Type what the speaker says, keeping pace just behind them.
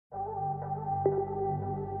Good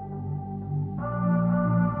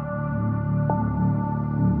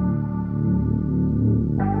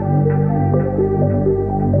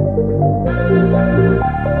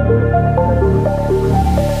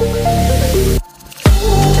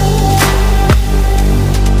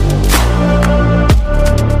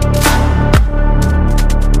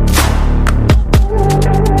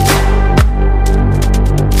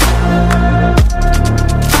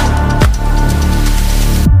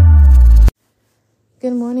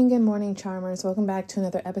morning, Charmers. Welcome back to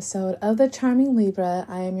another episode of The Charming Libra.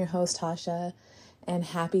 I am your host, Tasha, and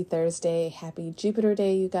happy Thursday, happy Jupiter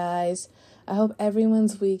Day, you guys. I hope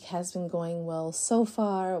everyone's week has been going well so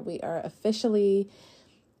far. We are officially,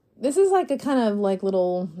 this is like a kind of like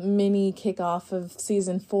little mini kickoff of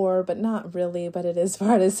season 4, but not really, but it is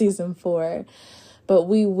part of season 4. But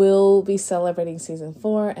we will be celebrating season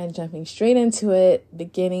 4 and jumping straight into it,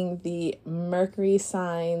 beginning the Mercury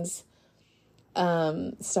signs,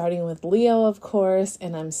 starting with Leo, of course,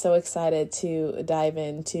 and I'm so excited to dive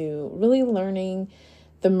into really learning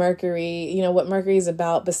the Mercury, what Mercury is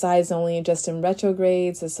about, besides only just in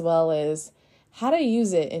retrogrades, as well as how to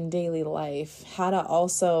use it in daily life, how to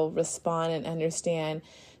also respond and understand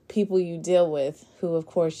people you deal with, who of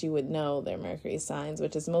course you would know their Mercury signs,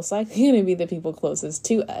 which is most likely going to be the people closest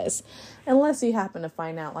to us, unless you happen to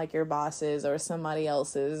find out like your bosses or somebody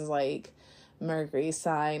else's like Mercury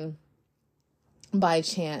sign by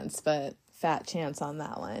chance, but fat chance on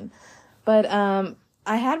that one. But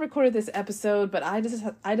I had recorded this episode, but I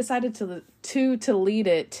decided to delete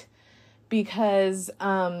it because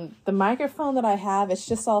the microphone that I have, it's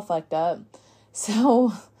just all fucked up.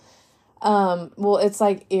 So it's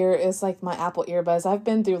like my Apple earbuds. I've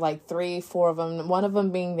been through like 3-4 of them, one of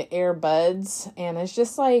them being the earbuds, and it's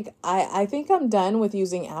just like I think I'm done with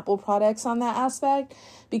using Apple products on that aspect,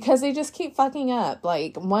 because they just keep fucking up.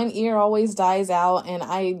 Like one ear always dies out, and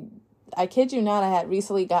I kid you not, I had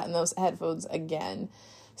recently gotten those headphones again.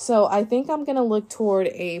 So I think I'm going to look toward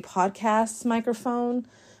a podcast microphone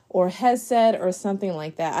or headset or something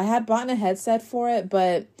like that. I had bought a headset for it,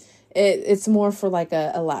 but it's more for like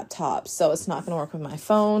a laptop, so it's not going to work with my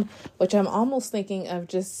phone, which I'm almost thinking of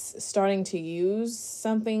just starting to use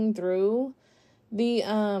something through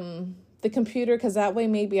the computer, because that way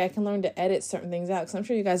maybe I can learn to edit certain things out, because I'm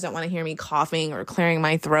sure you guys don't want to hear me coughing or clearing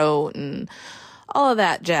my throat and all of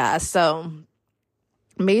that jazz. So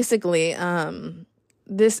basically,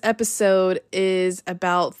 this episode is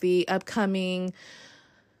about the upcoming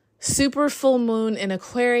super full moon in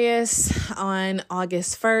Aquarius on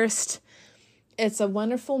August 1st. It's a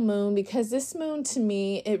wonderful moon because this moon, to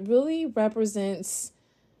me, it really represents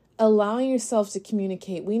allowing yourself to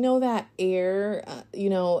communicate. We know that air,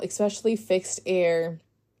 especially fixed air,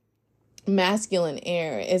 masculine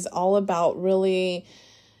air, is all about really,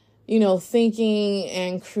 thinking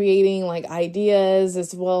and creating like ideas,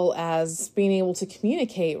 as well as being able to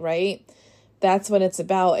communicate, right? That's what it's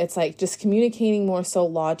about. It's like just communicating more so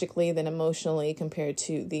logically than emotionally compared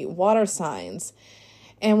to the water signs.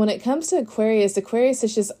 And when it comes to Aquarius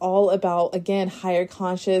is just all about, again, higher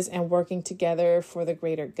conscious and working together for the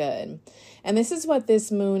greater good. And this is what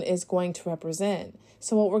this moon is going to represent.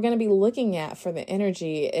 So what we're going to be looking at for the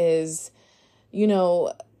energy is,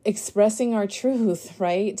 expressing our truth,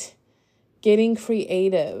 right? Getting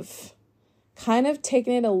creative, kind of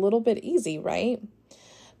taking it a little bit easy, right?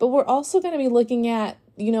 But we're also going to be looking at,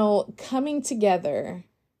 coming together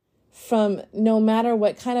from no matter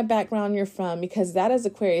what kind of background you're from, because that is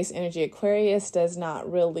Aquarius energy. Aquarius does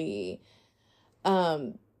not really,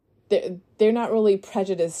 they're not really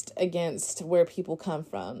prejudiced against where people come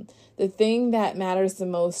from. The thing that matters the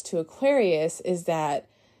most to Aquarius is that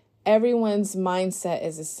everyone's mindset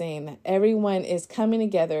is the same, that everyone is coming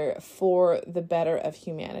together for the better of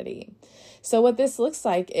humanity. So what this looks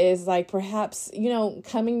like is like perhaps,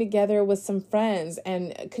 coming together with some friends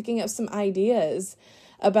and cooking up some ideas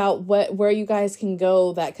about where you guys can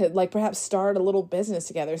go that could like perhaps start a little business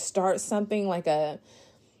together, start something like a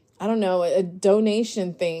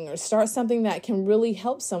donation thing, or start something that can really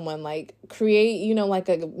help someone, like create, like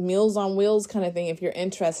a Meals on Wheels kind of thing. If you're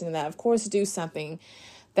interested in that, of course, do something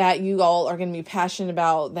that you all are going to be passionate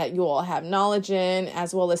about, that you all have knowledge in,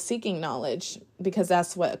 as well as seeking knowledge, because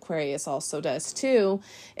that's what Aquarius also does too,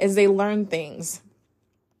 is they learn things.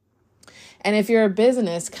 And if you're a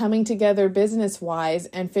business, coming together business-wise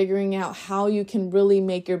and figuring out how you can really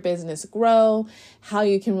make your business grow, how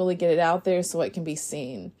you can really get it out there so it can be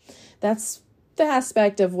seen. That's the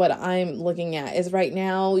aspect of what I'm looking at. Is right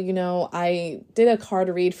now, I did a card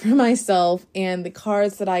read for myself, and the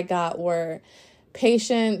cards that I got were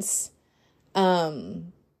patience,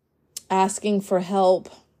 asking for help,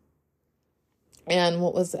 And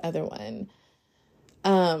what was the other one?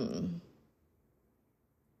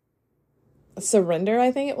 Surrender,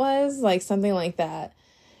 I think it was, like something like that.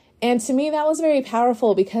 And to me, that was very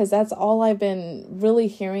powerful because that's all I've been really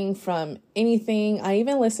hearing from anything. I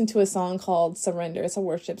even listened to a song called Surrender. It's a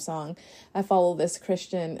worship song. I follow this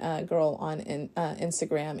Christian girl on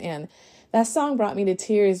Instagram, and that song brought me to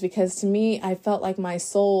tears because to me, I felt like my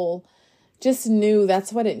soul just knew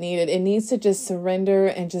that's what it needed. It needs to just surrender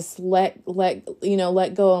and just let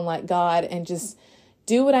go and let God and just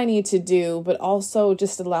do what I need to do, but also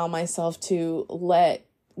just allow myself to let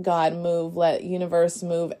God move, let universe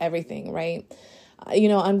move, everything, right?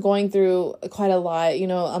 I'm going through quite a lot.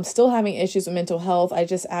 I'm still having issues with mental health. I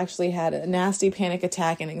just actually had a nasty panic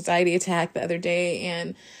attack and anxiety attack the other day,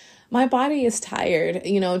 and my body is tired.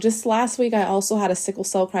 Just last week, I also had a sickle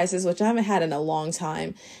cell crisis, which I haven't had in a long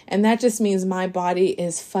time. And that just means my body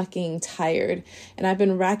is fucking tired. And I've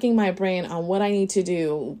been racking my brain on what I need to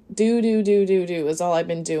do. Do is all I've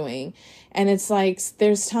been doing. And it's like,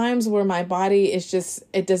 there's times where my body is just,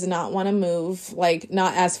 it does not want to move, like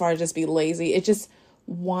not as far as just be lazy. It just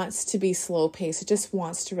wants to be slow paced. It just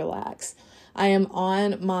wants to relax. I am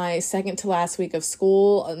on my second to last week of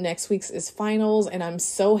school. Next week's is finals, and I'm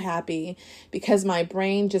so happy because my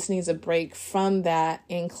brain just needs a break from that,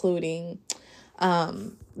 including,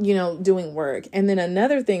 doing work. And then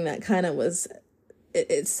another thing that kind of was,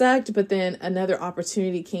 it sucked, but then another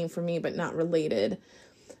opportunity came for me, but not related.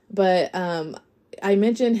 But I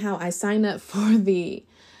mentioned how I signed up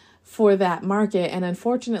for that market. And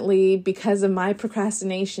unfortunately, because of my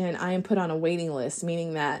procrastination, I am put on a waiting list,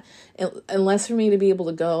 meaning that unless for me to be able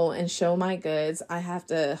to go and show my goods, I have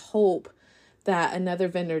to hope that another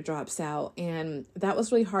vendor drops out. And that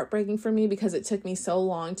was really heartbreaking for me because it took me so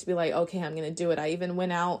long to be like, okay, I'm going to do it. I even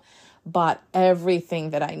went out, bought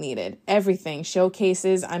everything that I needed, everything,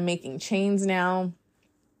 showcases. I'm making chains now,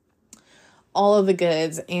 all of the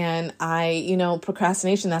goods. And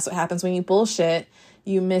procrastination, that's what happens when you bullshit.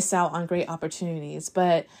 You miss out on great opportunities.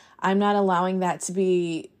 But I'm not allowing that to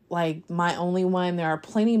be like my only one. There are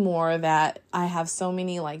plenty more that I have so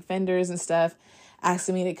many like vendors and stuff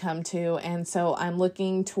asking me to come to. And so I'm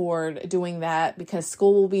looking toward doing that because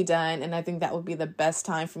school will be done. And I think that would be the best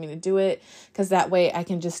time for me to do it because that way I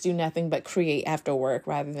can just do nothing but create after work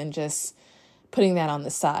rather than just putting that on the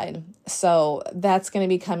side. So that's going to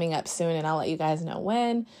be coming up soon, and I'll let you guys know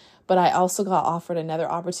when. But I also got offered another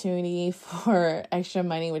opportunity for extra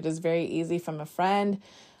money, which is very easy, from a friend.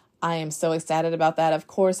 I am so excited about that. Of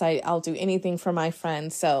course, I'll do anything for my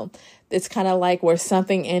friends. So it's kind of like where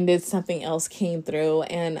something ended, something else came through,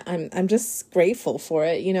 and I'm just grateful for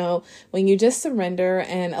it. When you just surrender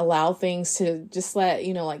and allow things to just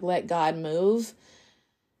let God move,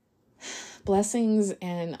 blessings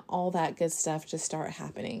and all that good stuff just start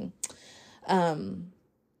happening.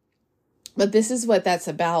 But this is what that's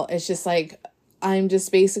about. It's just like, I'm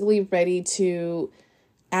just basically ready to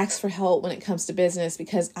ask for help when it comes to business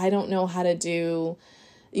because I don't know how to do,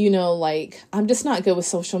 I'm just not good with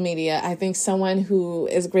social media. I think someone who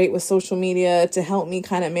is great with social media to help me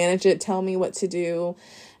kind of manage it, tell me what to do,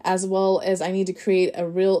 as well as I need to create a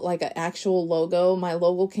real, an actual logo. My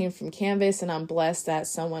logo came from Canvas, and I'm blessed that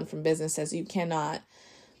someone from business says you cannot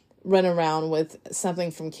run around with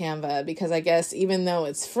something from Canva because I guess even though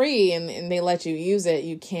it's free and they let you use it,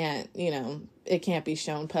 you can't, it can't be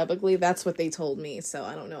shown publicly. That's what they told me. So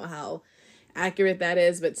I don't know how accurate that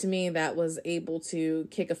is, but to me that was able to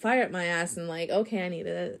kick a fire at my ass and like, okay, I need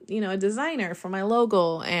a designer for my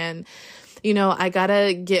logo, and I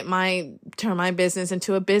gotta turn my business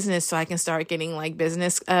into a business so I can start getting like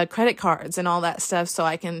business credit cards and all that stuff so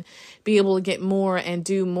I can be able to get more and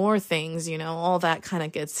do more things, all that kind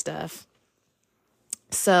of good stuff.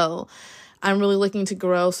 So I'm really looking to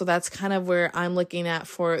grow. So that's kind of where I'm looking at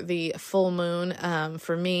for the full moon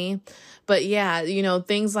for me. But yeah,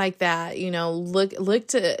 things like that, look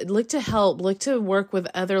to help, look to work with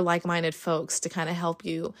other like-minded folks to kind of help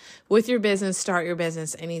you with your business, start your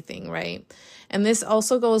business, anything, right? And this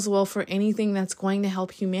also goes well for anything that's going to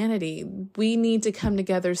help humanity. We need to come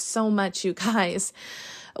together so much, you guys.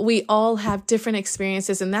 We all have different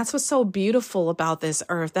experiences, and that's what's so beautiful about this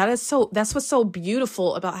earth. That's what's so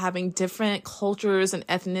beautiful about having different cultures and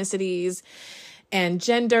ethnicities and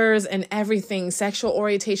genders and everything, sexual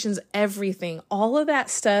orientations, everything. All of that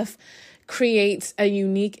stuff creates a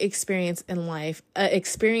unique experience in life, an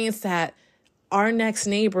experience that our next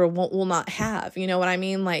neighbor will not have. You know what I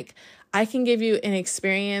mean? Like, I can give you an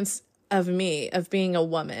experience of me, of being a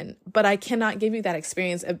woman, but I cannot give you that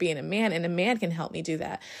experience of being a man, and a man can help me do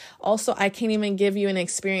that. Also, I can't even give you an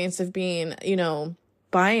experience of being,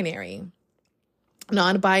 binary.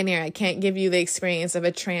 non-binary. I can't give you the experience of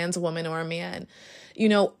a trans woman or a man. You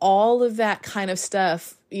know, all of that kind of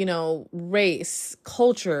stuff, you know, race,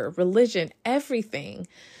 culture, religion, everything.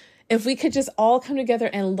 If we could just all come together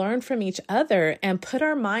and learn from each other and put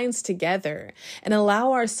our minds together and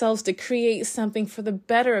allow ourselves to create something for the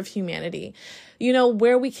better of humanity, you know,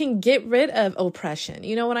 where we can get rid of oppression.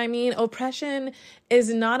 You know what I mean? Oppression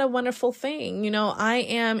is not a wonderful thing. You know, I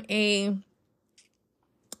am a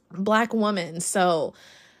Black woman, so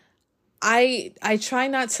I try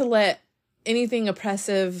not to let anything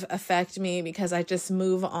oppressive affect me, because I just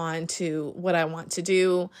move on to what I want to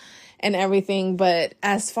do and everything. But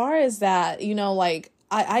as far as that, you know, like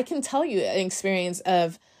I can tell you an experience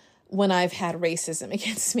of when I've had racism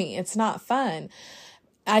against me. It's not fun.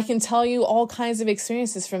 I can tell you all kinds of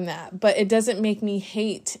experiences from that, but it doesn't make me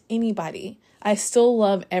hate anybody. I still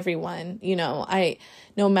love everyone, you know,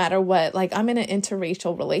 no matter what. Like, I'm in an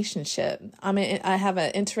interracial relationship. I have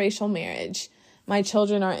an interracial marriage. My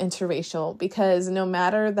children are interracial, because no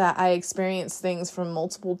matter that I experience things from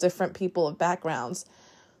multiple different people of backgrounds,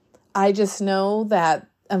 I just know that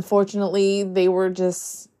unfortunately they were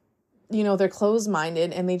just, you know, they're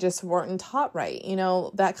closed-minded and they just weren't taught right. You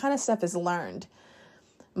know, that kind of stuff is learned.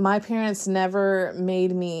 My parents never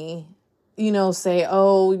made me, you know, say,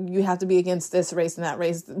 oh, you have to be against this race and that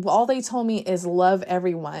race. All they told me is love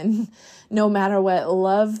everyone, no matter what.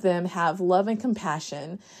 Love them, have love and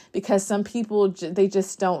compassion, because some people, they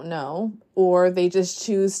just don't know, or they just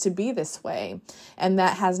choose to be this way. And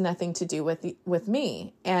that has nothing to do with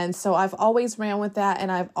me. And so I've always ran with that. And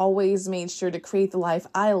I've always made sure to create the life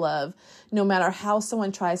I love, no matter how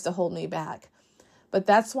someone tries to hold me back. But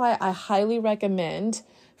that's why I highly recommend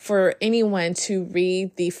for anyone to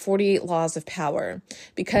read the 48 Laws of Power,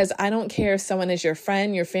 because I don't care if someone is your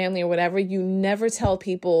friend, your family, or whatever, you never tell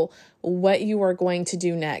people what you are going to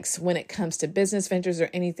do next when it comes to business ventures or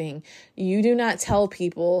anything. You do not tell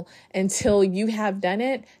people until you have done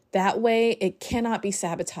it. That way it cannot be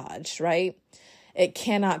sabotaged, right? It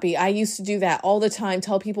cannot be. I used to do that all the time,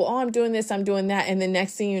 tell people, oh, I'm doing this, I'm doing that. And the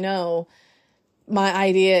next thing you know, my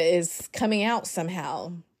idea is coming out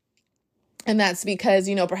somehow. And that's because,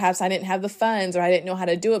 you know, perhaps I didn't have the funds or I didn't know how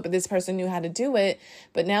to do it, but this person knew how to do it.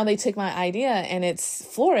 But now they took my idea and it's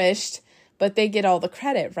flourished, but they get all the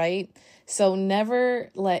credit, right? So never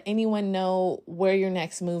let anyone know where your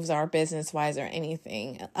next moves are business-wise or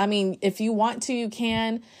anything. I mean, if you want to, you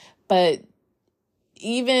can, but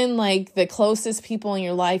even like the closest people in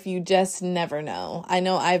your life, you just never know. I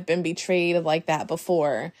know I've been betrayed like that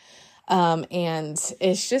before, and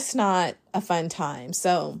it's just not a fun time.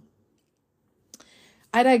 So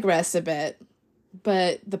I digress a bit,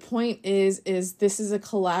 but the point is this is a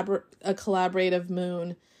collaborative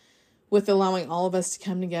moon, with allowing all of us to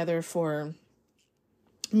come together for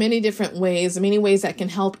many different ways, many ways that can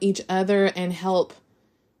help each other and help,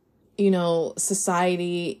 you know,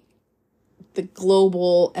 society, the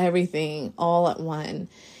global, everything all at one.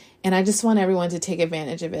 And I just want everyone to take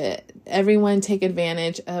advantage of it. Everyone take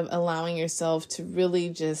advantage of allowing yourself to really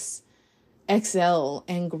just excel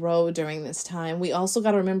and grow during this time. We also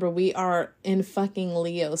got to remember we are in fucking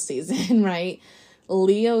Leo season, right?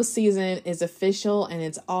 Leo season is official and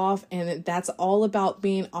it's off, and that's all about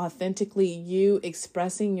being authentically you,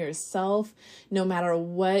 expressing yourself no matter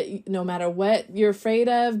what you're afraid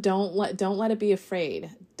of. Don't let it be afraid.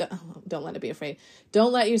 Don't let it be afraid.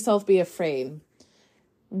 Don't let yourself be afraid.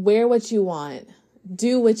 Wear what you want.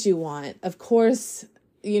 Do what you want. Of course,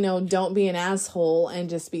 you know, don't be an asshole and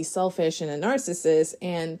just be selfish and a narcissist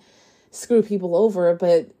and screw people over,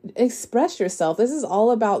 but express yourself. This is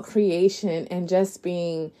all about creation and just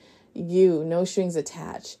being you, no strings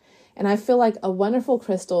attached. And I feel like a wonderful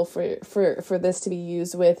crystal for this to be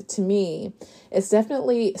used with, to me, is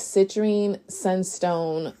definitely citrine,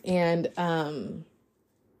 sunstone, and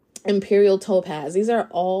imperial topaz. These are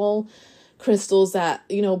all crystals that,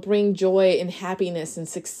 you know, bring joy and happiness and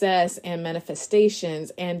success and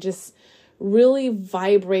manifestations, and just really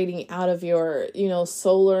vibrating out of your, you know,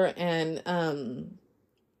 solar and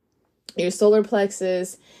your solar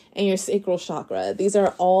plexus and your sacral chakra. These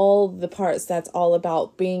are all the parts that's all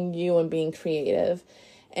about being you and being creative.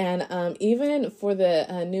 And even for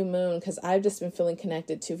the new moon, because I've just been feeling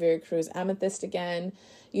connected to Veracruz amethyst again,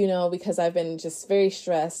 you know, because I've been just very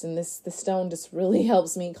stressed, and the stone just really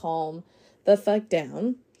helps me calm the fuck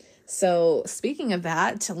down. So speaking of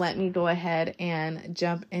that, let me go ahead and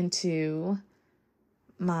jump into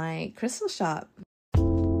my crystal shop.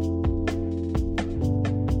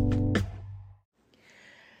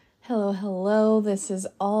 Hello. This is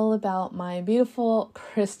all about my beautiful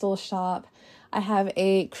crystal shop. I have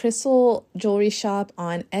a crystal jewelry shop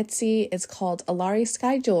on Etsy. It's called Alari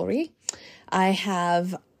Sky Jewelry. I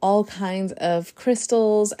have all kinds of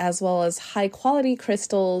crystals as well as high quality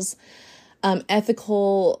crystals,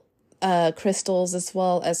 ethical crystals, as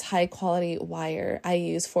well as high quality wire. I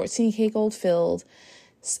use 14K gold filled,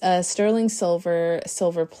 sterling silver,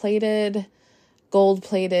 silver plated, gold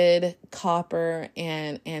plated, copper,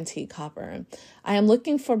 and antique copper. I am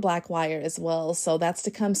looking for black wire as well, so that's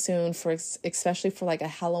to come soon, for especially for like a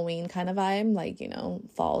Halloween kind of vibe, like, you know,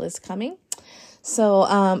 fall is coming. So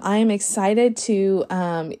I am excited to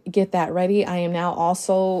get that ready. I am now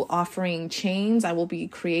also offering chains. I will be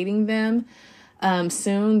creating them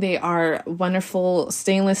soon. They are wonderful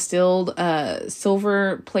stainless steel,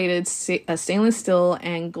 silver plated stainless steel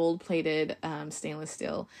and gold plated stainless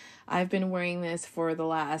steel. I've been wearing this for the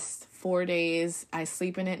last 4 days. I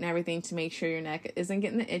sleep in it and everything to make sure your neck isn't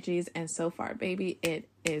getting the itchies. And so far, baby, it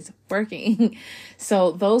is working.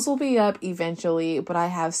 So those will be up eventually, but I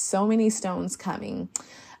have so many stones coming.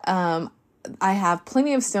 I have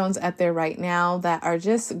plenty of stones up there right now that are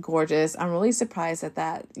just gorgeous. I'm really surprised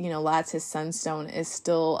that, you know, Lattice Sunstone is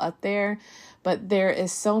still up there, but there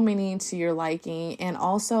is so many to your liking. And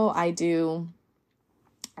also I do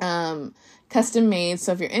custom made.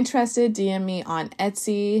 So if you're interested, DM me on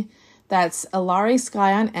Etsy. That's Alari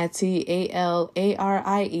Sky on Etsy,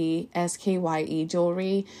 ALARIESKYE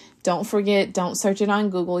jewelry. Don't forget, don't search it on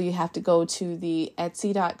Google. You have to go to the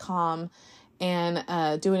Etsy.com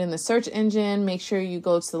and do it in the search engine. Make sure you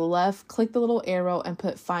go to the left, click the little arrow and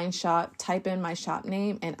put find shop, type in my shop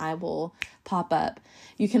name and I will pop up.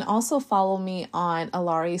 You can also follow me on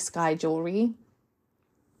Alari Sky Jewelry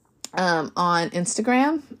on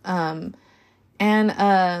Instagram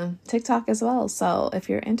and TikTok as well. So if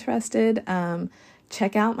you're interested,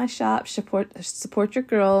 check out my shop, support your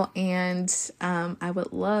girl, and I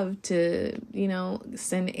would love to, you know,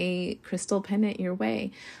 send a crystal pendant your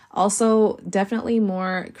way. Also, definitely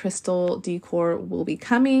more crystal decor will be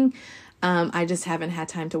coming. I just haven't had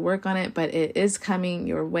time to work on it, but it is coming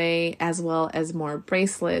your way, as well as more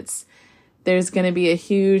bracelets. There's going to be a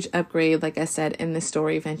huge upgrade, like I said, in the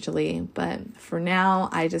story eventually. But for now,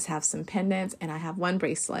 I just have some pendants and I have one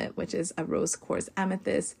bracelet, which is a rose quartz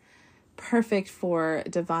amethyst. Perfect for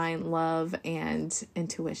divine love and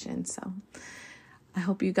intuition. So I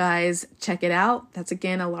hope you guys check it out. That's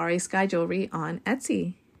again, Alari Sky Jewelry on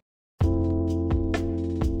Etsy.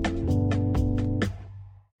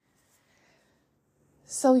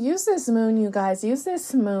 So use this moon, you guys. Use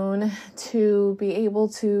this moon to be able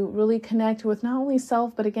to really connect with not only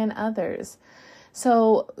self, but again, others.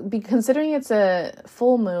 So considering it's a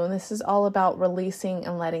full moon, this is all about releasing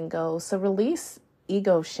and letting go. So release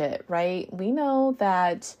ego shit, right? We know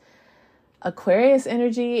that Aquarius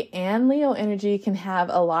energy and Leo energy can have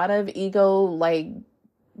a lot of ego, like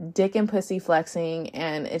dick and pussy flexing,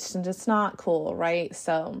 and it's just not cool, right?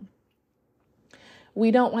 So we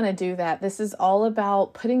don't want to do that. This is all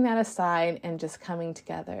about putting that aside and just coming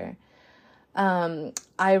together. I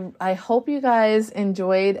hope you guys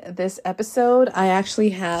enjoyed this episode. I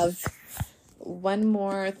actually have one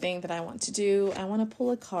more thing that I want to do. I want to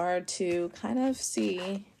pull a card to kind of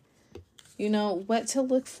see, you know, what to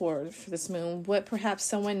look for this moon, what perhaps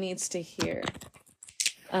someone needs to hear.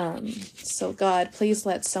 So God, please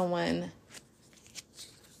let someone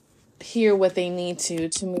hear what they need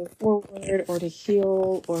to move forward or to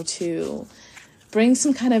heal or to bring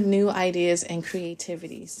some kind of new ideas and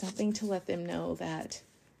creativity, something to let them know that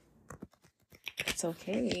it's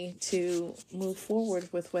okay to move forward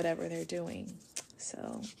with whatever they're doing.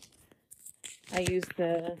 So I use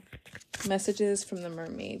the messages from the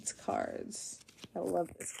mermaids cards. I love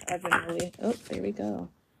this. I've been really, oh, there we go.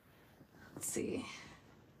 Let's see.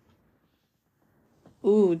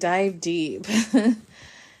 Ooh, dive deep.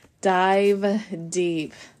 Dive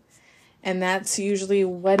deep. And that's usually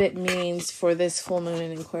what it means for this full moon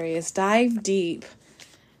in Aquarius. Dive deep.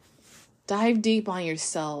 Dive deep on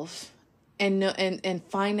yourself and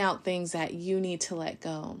find out things that you need to let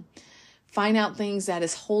go. Find out things that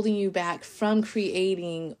is holding you back from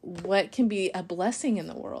creating what can be a blessing in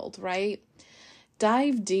the world, right?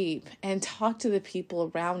 Dive deep and talk to the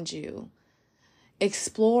people around you.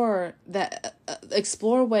 Explore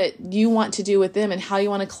what you want to do with them and how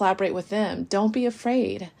you want to collaborate with them. Don't be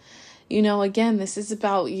afraid. You know, again, this is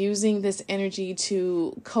about using this energy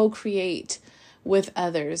to co-create with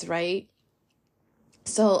others, right?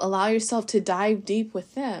 So allow yourself to dive deep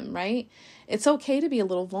with them, right? It's okay to be a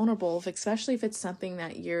little vulnerable, especially if it's something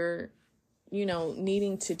that you're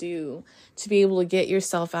needing to do to be able to get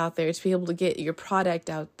yourself out there, to be able to get your product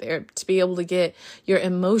out there, to be able to get your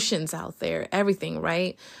emotions out there, everything,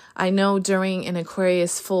 right? I know during an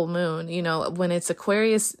Aquarius full moon, when it's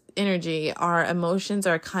Aquarius energy, our emotions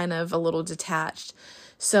are kind of a little detached.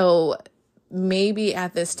 So maybe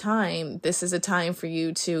at this time, this is a time for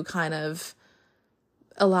you to kind of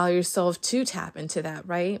allow yourself to tap into that,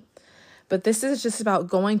 right? But this is just about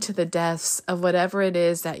going to the depths of whatever it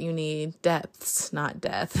is that you need. Depths, not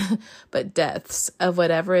death, but depths of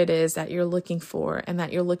whatever it is that you're looking for and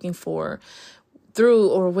that you're looking for through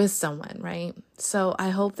or with someone, right? So I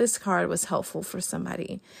hope this card was helpful for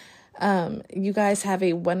somebody. You guys have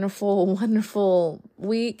a wonderful, wonderful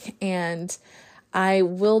week, and I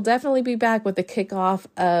will definitely be back with the kickoff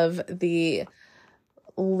of the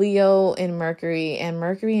Leo and Mercury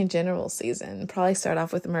in general season. Probably start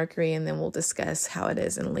off with Mercury, and then we'll discuss how it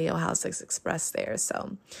is in Leo, how it's expressed there.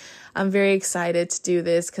 So I'm very excited to do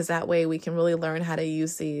this because that way we can really learn how to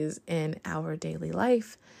use these in our daily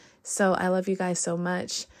life. So I love you guys so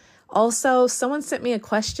much. Also, someone sent me a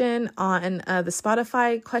question on the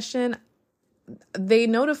Spotify question. They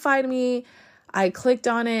notified me. I clicked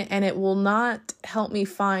on it and it will not help me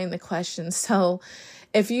find the question. So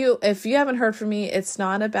if you haven't heard from me, it's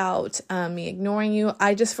not about me ignoring you.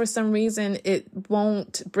 I just, for some reason, it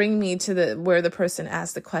won't bring me to where the person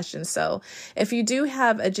asked the question. So if you do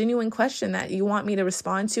have a genuine question that you want me to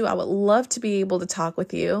respond to, I would love to be able to talk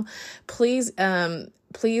with you. Please DM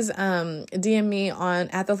me on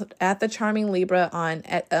at the Charming Libra on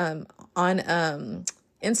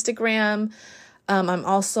Instagram. I'm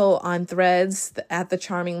also on Threads, at the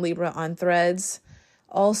Charming Libra on Threads.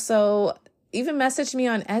 Also, even message me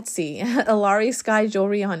on Etsy, Alari Sky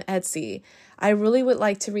Jewelry on Etsy. I really would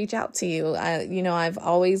like to reach out to you. I've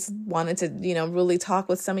always wanted to, really talk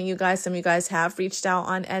with some of you guys. Some of you guys have reached out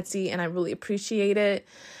on Etsy, and I really appreciate it.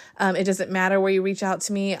 It doesn't matter where you reach out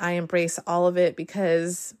to me. I embrace all of it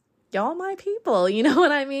because y'all my people. You know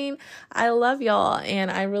what I mean? I love y'all,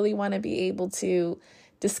 and I really want to be able to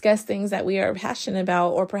discuss things that we are passionate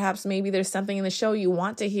about, or perhaps maybe there's something in the show you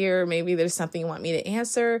want to hear. Maybe there's something you want me to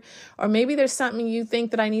answer, or maybe there's something you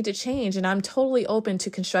think that I need to change, and I'm totally open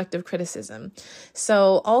to constructive criticism.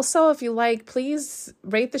 So also, if you like, please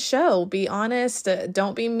rate the show. Be honest.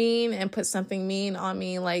 Don't be mean and put something mean on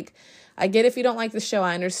me. Like, I get if you don't like the show,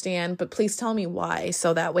 I understand, but please tell me why,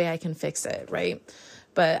 so that way I can fix it, right?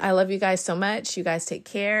 But I love you guys so much. You guys take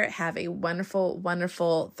care. Have a wonderful,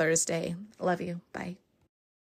 wonderful Thursday. Love you. Bye.